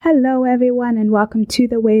Hello, everyone, and welcome to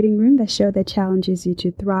The Waiting Room, the show that challenges you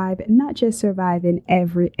to thrive, not just survive in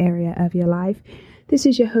every area of your life. This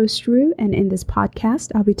is your host, Rue, and in this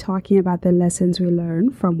podcast, I'll be talking about the lessons we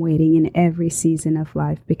learn from waiting in every season of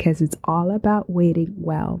life because it's all about waiting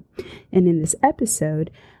well. And in this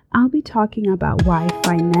episode, I'll be talking about why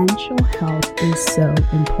financial health is so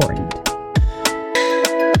important.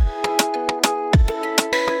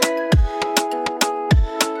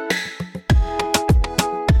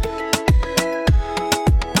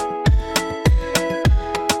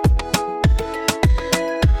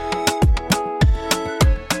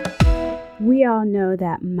 We all know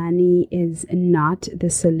that money is not the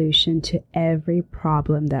solution to every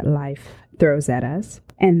problem that life throws at us.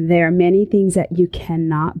 And there are many things that you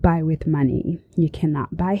cannot buy with money. You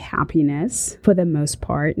cannot buy happiness for the most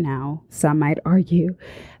part. Now, some might argue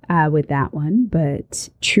with that one, but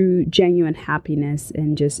true, genuine happiness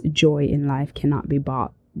and just joy in life cannot be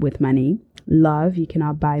bought with money. Love, you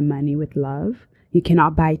cannot buy money with love. You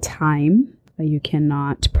cannot buy time. You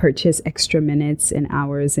cannot purchase extra minutes and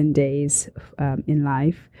hours and days in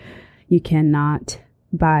life. You cannot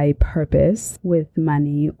buy purpose with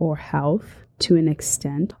money or health to an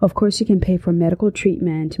extent. Of course, you can pay for medical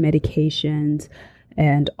treatment, medications,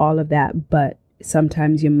 and all of that, but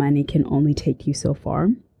sometimes your money can only take you so far.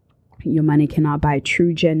 Your money cannot buy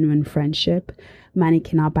true, genuine friendship. Money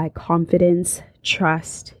cannot buy confidence,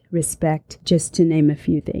 trust, respect, just to name a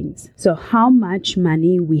few things. So how much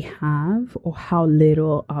money we have or how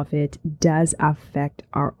little of it does affect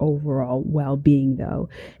our overall well-being, though.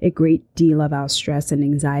 A great deal of our stress and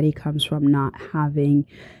anxiety comes from not having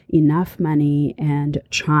enough money and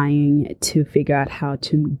trying to figure out how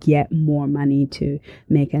to get more money to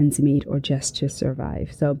make ends meet or just to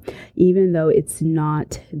survive. So even though it's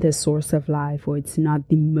not the source of life or it's not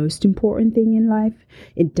the most important thing in life,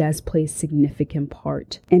 it does play a significant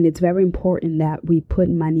part. And it's very important that we put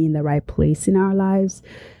money in the right place in our lives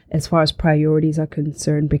as far as priorities are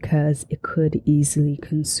concerned, because it could easily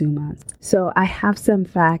consume us. So I have some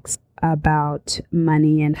facts about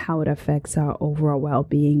money and how it affects our overall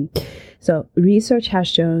well-being. So research has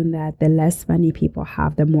shown that the less money people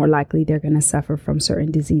have, the more likely they're going to suffer from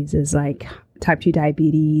certain diseases like type 2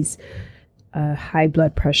 diabetes, high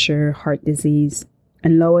blood pressure, heart disease,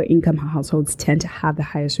 and lower income households tend to have the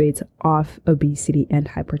highest rates of obesity and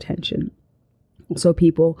hypertension. So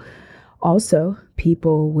people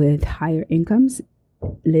with higher incomes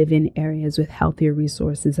live in areas with healthier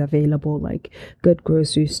resources available, like good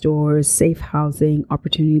grocery stores, safe housing,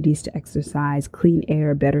 opportunities to exercise, clean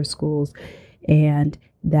air, better schools, and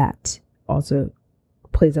that also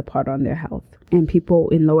plays a part on their health. And people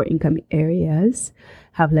in lower income areas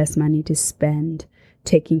have less money to spend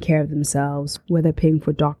taking care of themselves, whether paying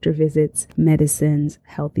for doctor visits, medicines,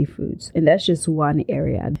 healthy foods. And that's just one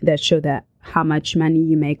area that show that how much money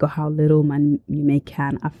you make or how little money you make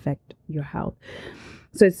can affect your health.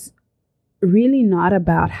 So it's really not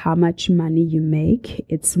about how much money you make.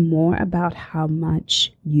 It's more about how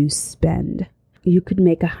much you spend. You could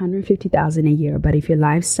make $150,000 a year, but if your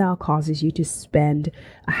lifestyle causes you to spend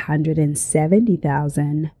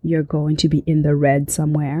 $170,000, you're going to be in the red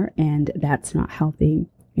somewhere, and that's not healthy.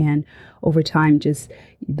 And over time, just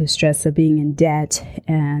the stress of being in debt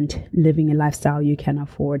and living a lifestyle you can't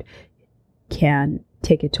afford can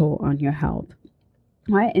take a toll on your health,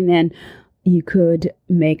 right? And then you could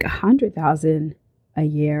make $100,000 a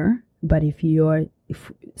year, but if you're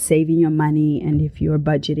saving your money and if you're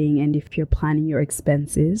budgeting and if you're planning your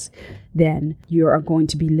expenses, then you are going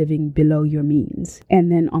to be living below your means.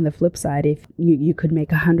 And then on the flip side, if you could make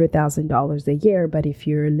 $100,000 a year, but if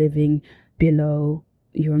you're living below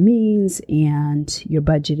your means and you're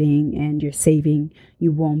budgeting and you're saving,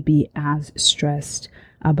 you won't be as stressed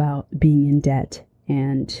about being in debt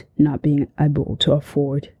and not being able to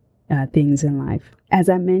afford things in life. As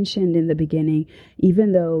I mentioned in the beginning,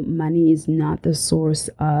 even though money is not the source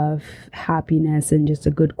of happiness and just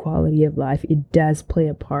a good quality of life, it does play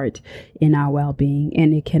a part in our well-being,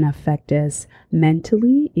 and it can affect us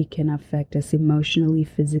mentally, it can affect us emotionally,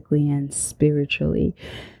 physically, and spiritually.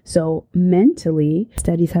 So mentally,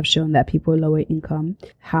 studies have shown that people with lower income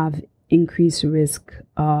have increased risk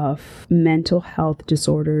of mental health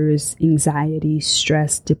disorders, anxiety,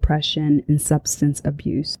 stress, depression, and substance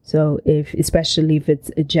abuse. So especially if it's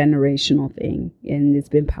a generational thing and it's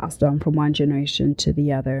been passed on from one generation to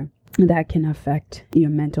the other, that can affect your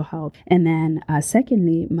mental health. And then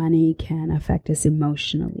secondly, money can affect us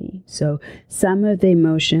emotionally. So some of the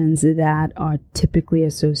emotions that are typically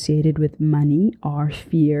associated with money are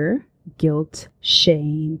fear, guilt,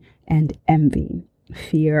 shame, and envy.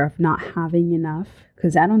 fear of not having enough,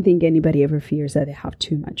 because I don't think anybody ever fears that they have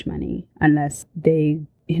too much money unless they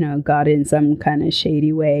got in some kind of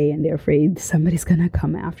shady way and they're afraid somebody's going to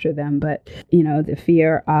come after them. But, the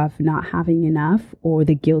fear of not having enough, or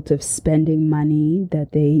the guilt of spending money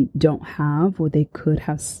that they don't have or they could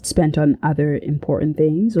have spent on other important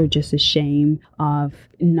things, or just a shame of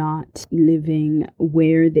not living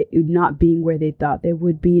not being where they thought they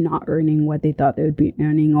would be, not earning what they thought they would be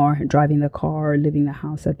earning, or driving the car or living the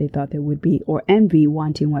house that they thought they would be, or envy,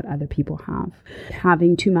 wanting what other people have.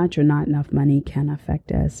 Having too much or not enough money can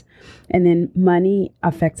affect us. And then money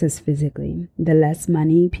affects us physically. The less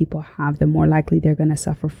money people have, the more likely they're going to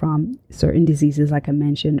suffer from certain diseases, like I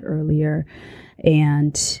mentioned earlier.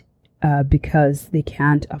 And because they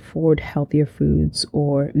can't afford healthier foods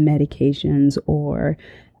or medications or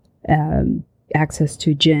access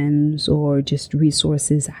to gyms or just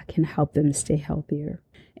resources that can help them stay healthier.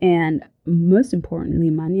 And most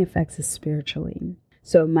importantly, money affects us spiritually.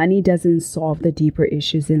 So money doesn't solve the deeper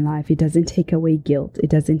issues in life. It doesn't take away guilt. It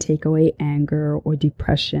doesn't take away anger or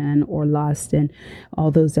depression or lust and all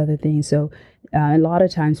those other things. So a lot of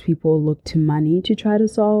times people look to money to try to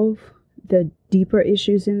solve the deeper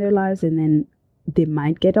issues in their lives, and then they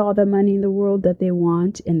might get all the money in the world that they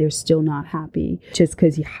want and they're still not happy. Just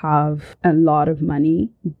because you have a lot of money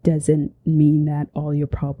doesn't mean that all your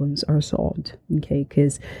problems are solved. Okay,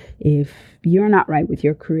 because if you're not right with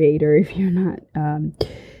your creator, if you're not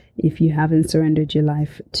if you haven't surrendered your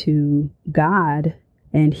life to God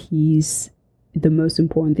and he's the most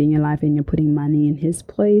important thing in your life, and you're putting money in his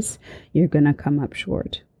place, you're gonna come up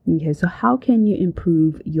short. Okay, so how can you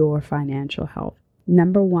improve your financial health?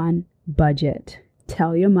 Number one, budget.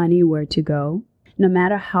 Tell your money where to go. No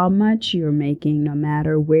matter how much you're making, no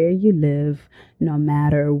matter where you live, no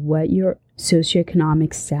matter what your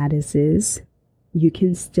socioeconomic status is, you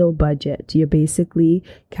can still budget. You're basically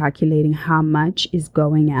calculating how much is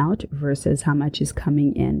going out versus how much is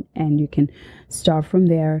coming in. And you can start from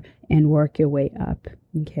there and work your way up.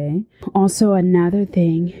 Okay. Also, another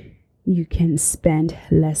thing, you can spend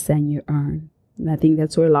less than you earn. And I think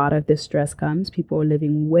that's where a lot of the stress comes. People are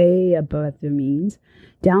living way above their means.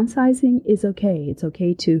 Downsizing is okay. It's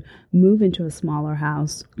okay to move into a smaller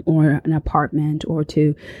house or an apartment, or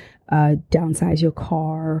to downsize your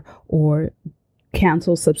car, or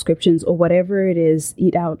cancel subscriptions, or whatever it is.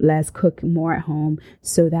 Eat out less, cook more at home,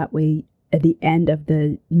 so that way at the end of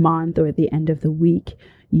the month or at the end of the week,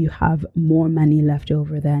 you have more money left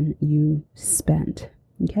over than you spent.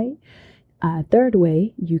 Okay. Third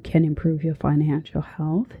way you can improve your financial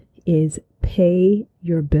health is pay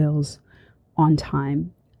your bills on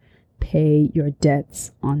time. Pay your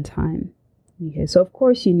debts on time. Okay, so of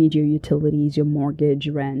course you need your utilities, your mortgage,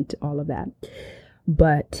 rent, all of that.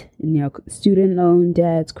 But, student loan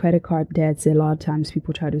debts, credit card debts, a lot of times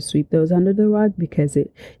people try to sweep those under the rug because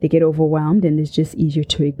they get overwhelmed, and it's just easier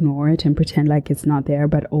to ignore it and pretend like it's not there.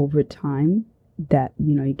 But over time, that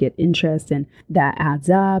you get interest, and that adds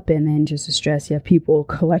up, and then just the stress, you have people,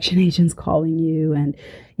 collection agents calling you, and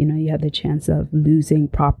you have the chance of losing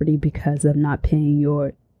property because of not paying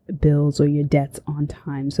your bills or your debts on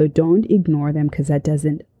time. So don't ignore them, because that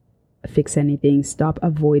doesn't fix anything. Stop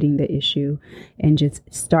avoiding the issue and just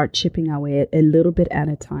start chipping away a little bit at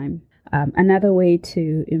a time. Another way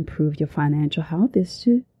to improve your financial health is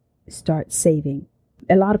to start saving.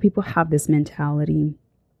 A lot of people have this mentality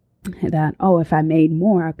that, if I made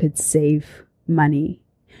more, I could save money.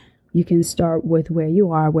 You can start with where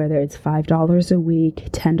you are, whether it's $5 a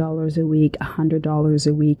week, $10 a week, $100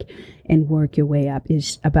 a week, and work your way up.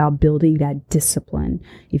 It's about building that discipline.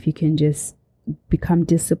 If you can just become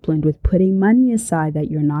disciplined with putting money aside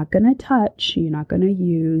that you're not going to touch, you're not going to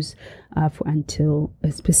use until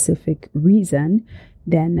a specific reason,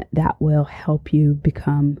 then that will help you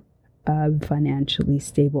become financially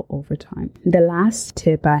stable over time. The last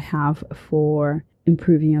tip I have for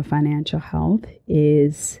improving your financial health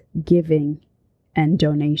is giving and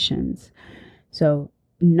donations. So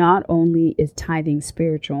not only is tithing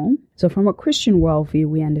spiritual, so from a Christian worldview,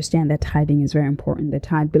 we understand that tithing is very important. The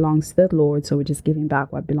tithe belongs to the Lord, so we're just giving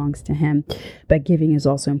back what belongs to him. But giving is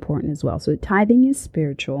also important as well. So tithing is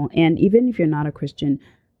spiritual. And even if you're not a Christian,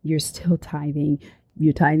 you're still tithing.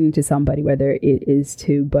 You're tithing to somebody, whether it is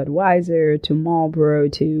to Budweiser, to Marlboro,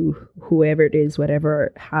 to whoever it is,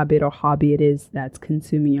 whatever habit or hobby it is that's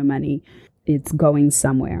consuming your money, it's going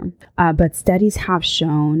somewhere. But studies have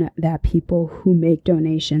shown that people who make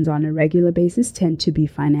donations on a regular basis tend to be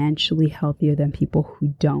financially healthier than people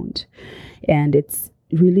who don't. And it's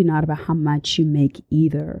really not about how much you make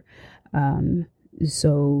either.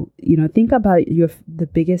 So, think about the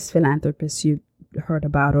biggest philanthropist you heard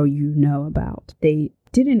about or you know about. They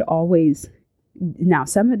didn't always. Now,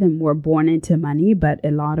 some of them were born into money, but a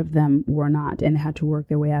lot of them were not, and they had to work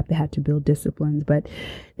their way up. They had to build disciplines. But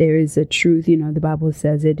there is a truth, the Bible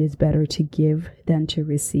says it is better to give than to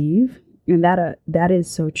receive. And that is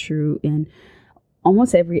so true in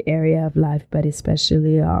almost every area of life, but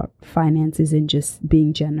especially our finances and just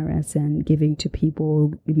being generous and giving to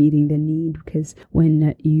people, meeting the need. Because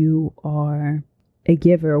when you are a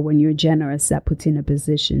giver, when you're generous, that puts you in a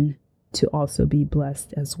position to also be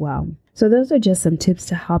blessed as well. So those are just some tips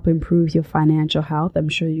to help improve your financial health. I'm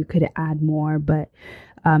sure you could add more, but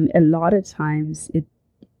a lot of times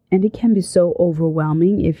it can be so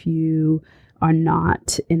overwhelming if you are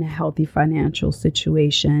not in a healthy financial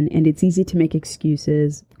situation, and it's easy to make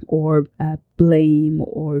excuses or blame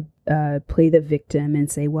or play the victim and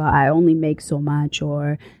say, well, I only make so much,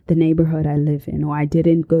 or the neighborhood I live in, or I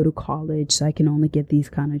didn't go to college, so I can only get these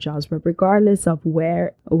kind of jobs. But regardless of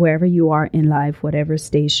wherever you are in life, whatever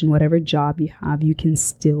station, whatever job you have, you can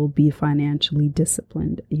still be financially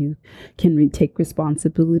disciplined. You can take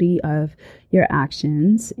responsibility of your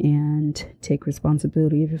actions and take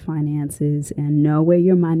responsibility of your finances and know where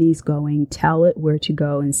your money's going. Tell it where to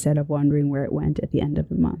go instead of wondering where it went at the end of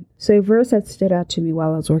the month. So a verse that stood out to me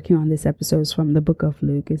while I was working on this episode is from the book of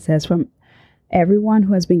Luke. It says, from everyone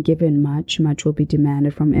who has been given much, much will be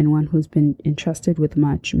demanded. From anyone who's been entrusted with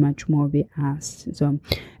much, much more will be asked. So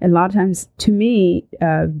a lot of times, to me,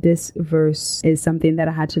 this verse is something that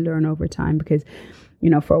I had to learn over time because,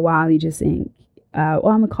 for a while you just think, well,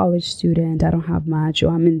 I'm a college student, I don't have much,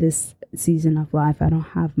 or I'm in this season of life, I don't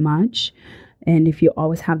have much. And if you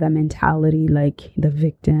always have that mentality, like the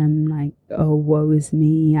victim, like, oh, woe is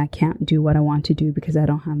me, I can't do what I want to do because I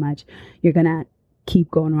don't have much, you're going to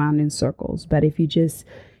keep going around in circles. But if you just,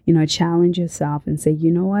 challenge yourself and say,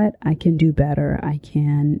 you know what, I can do better, I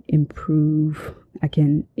can improve, I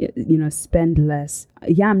can, spend less.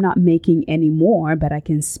 Yeah, I'm not making any more, but I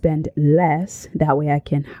can spend less. That way I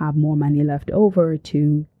can have more money left over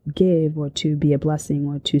to give or to be a blessing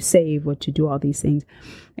or to save or to do all these things.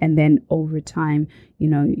 And then over time,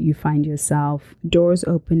 you find yourself doors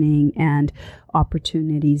opening and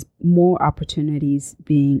more opportunities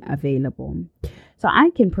being available. So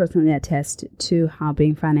I can personally attest to how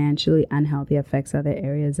being financially unhealthy affects other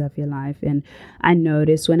areas of your life. And I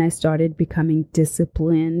noticed when I started becoming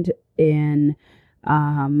disciplined in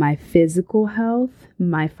my physical health,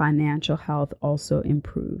 my financial health also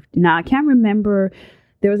improved. Now, I can't remember.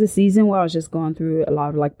 There was a season where I was just going through a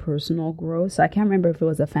lot of personal growth. So I can't remember if it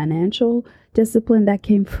was a financial discipline that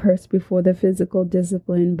came first before the physical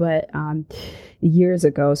discipline. But years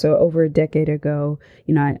ago, so over a decade ago,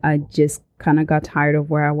 I just kind of got tired of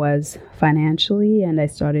where I was financially. And I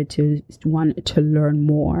started to want to learn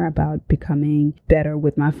more about becoming better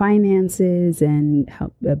with my finances and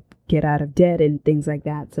help get out of debt and things like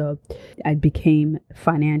that. So I became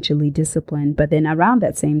financially disciplined. But then around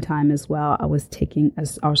that same time as well, I was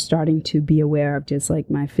starting to be aware of just like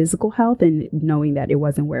my physical health and knowing that it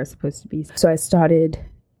wasn't where it's supposed to be. So I started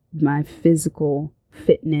my physical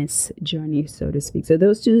fitness journey, so to speak. So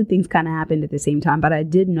those two things kind of happened at the same time. But I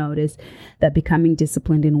did notice that becoming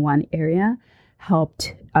disciplined in one area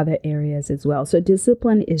helped other areas as well. So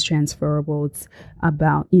discipline is transferable. It's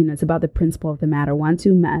about, it's about the principle of the matter. Once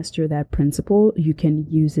you master that principle, you can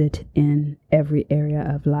use it in every area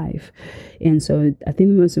of life. And so I think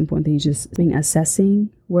the most important thing is just assessing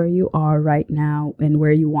where you are right now and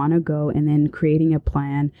where you want to go, and then creating a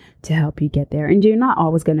plan to help you get there. And you're not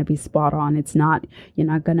always going to be spot on. You're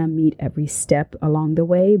not going to meet every step along the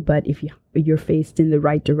way, but if you're faced in the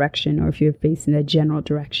right direction, or if you're faced in the general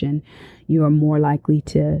direction, you are more likely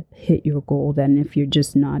to hit your goal than if you're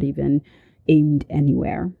just not even aimed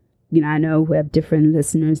anywhere. I know we have different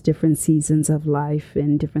listeners, different seasons of life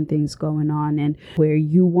and different things going on, and where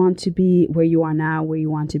you want to be, where you are now, where you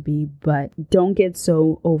want to be, but don't get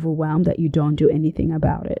so overwhelmed that you don't do anything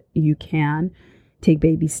about it. You can take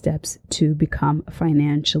baby steps to become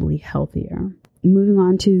financially healthier. Moving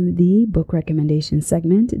on to the book recommendation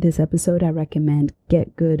segment. This episode, I recommend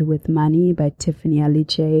Get Good with Money by Tiffany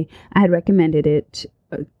Aliche. I had recommended it,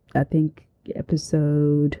 I think,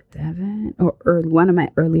 episode 7 or one of my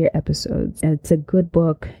earlier episodes. It's a good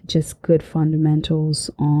book, just good fundamentals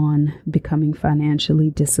on becoming financially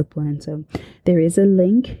disciplined. So there is a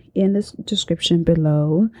link in the description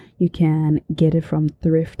below. You can get it from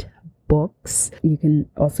Thrift Books. You can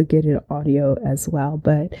also get it audio as well.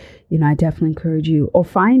 But, I definitely encourage you, or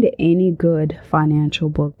find any good financial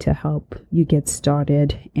book to help you get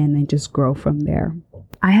started and then just grow from there.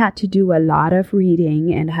 I had to do a lot of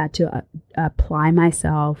reading and had to apply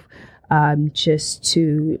myself just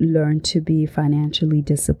to learn to be financially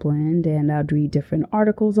disciplined. And I'd read different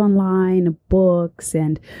articles online, books,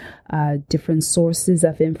 and different sources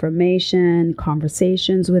of information,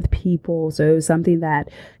 conversations with people. So it was something that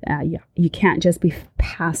you can't just be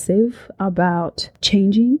passive about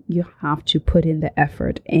changing. You have to put in the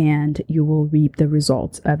effort, and you will reap the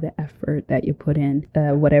results of the effort that you put in,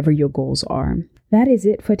 whatever your goals are. That is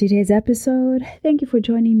it for today's episode. Thank you for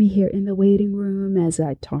joining me here in the waiting room as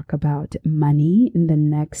I talk about money in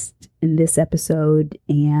this episode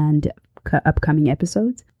and upcoming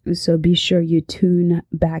episodes. So be sure you tune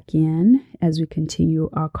back in as we continue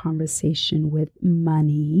our conversation with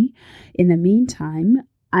money. In the meantime,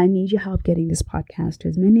 I need your help getting this podcast to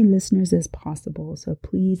as many listeners as possible. So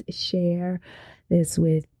please share this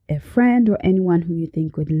with a friend or anyone who you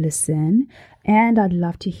think would listen. And I'd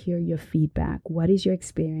love to hear your feedback. What is your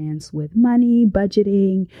experience with money,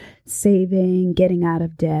 budgeting, saving, getting out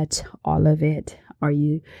of debt, all of it?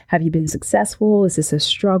 Have you been successful? Is this a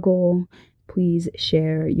struggle? Please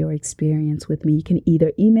share your experience with me. You can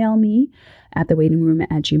either email me at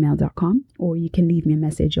thewaitingroom@gmail.com, or you can leave me a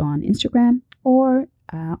message on Instagram or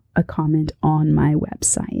a comment on my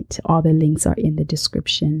website. All the links are in the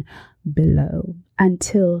description below.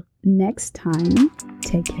 Until next time,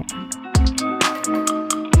 take care.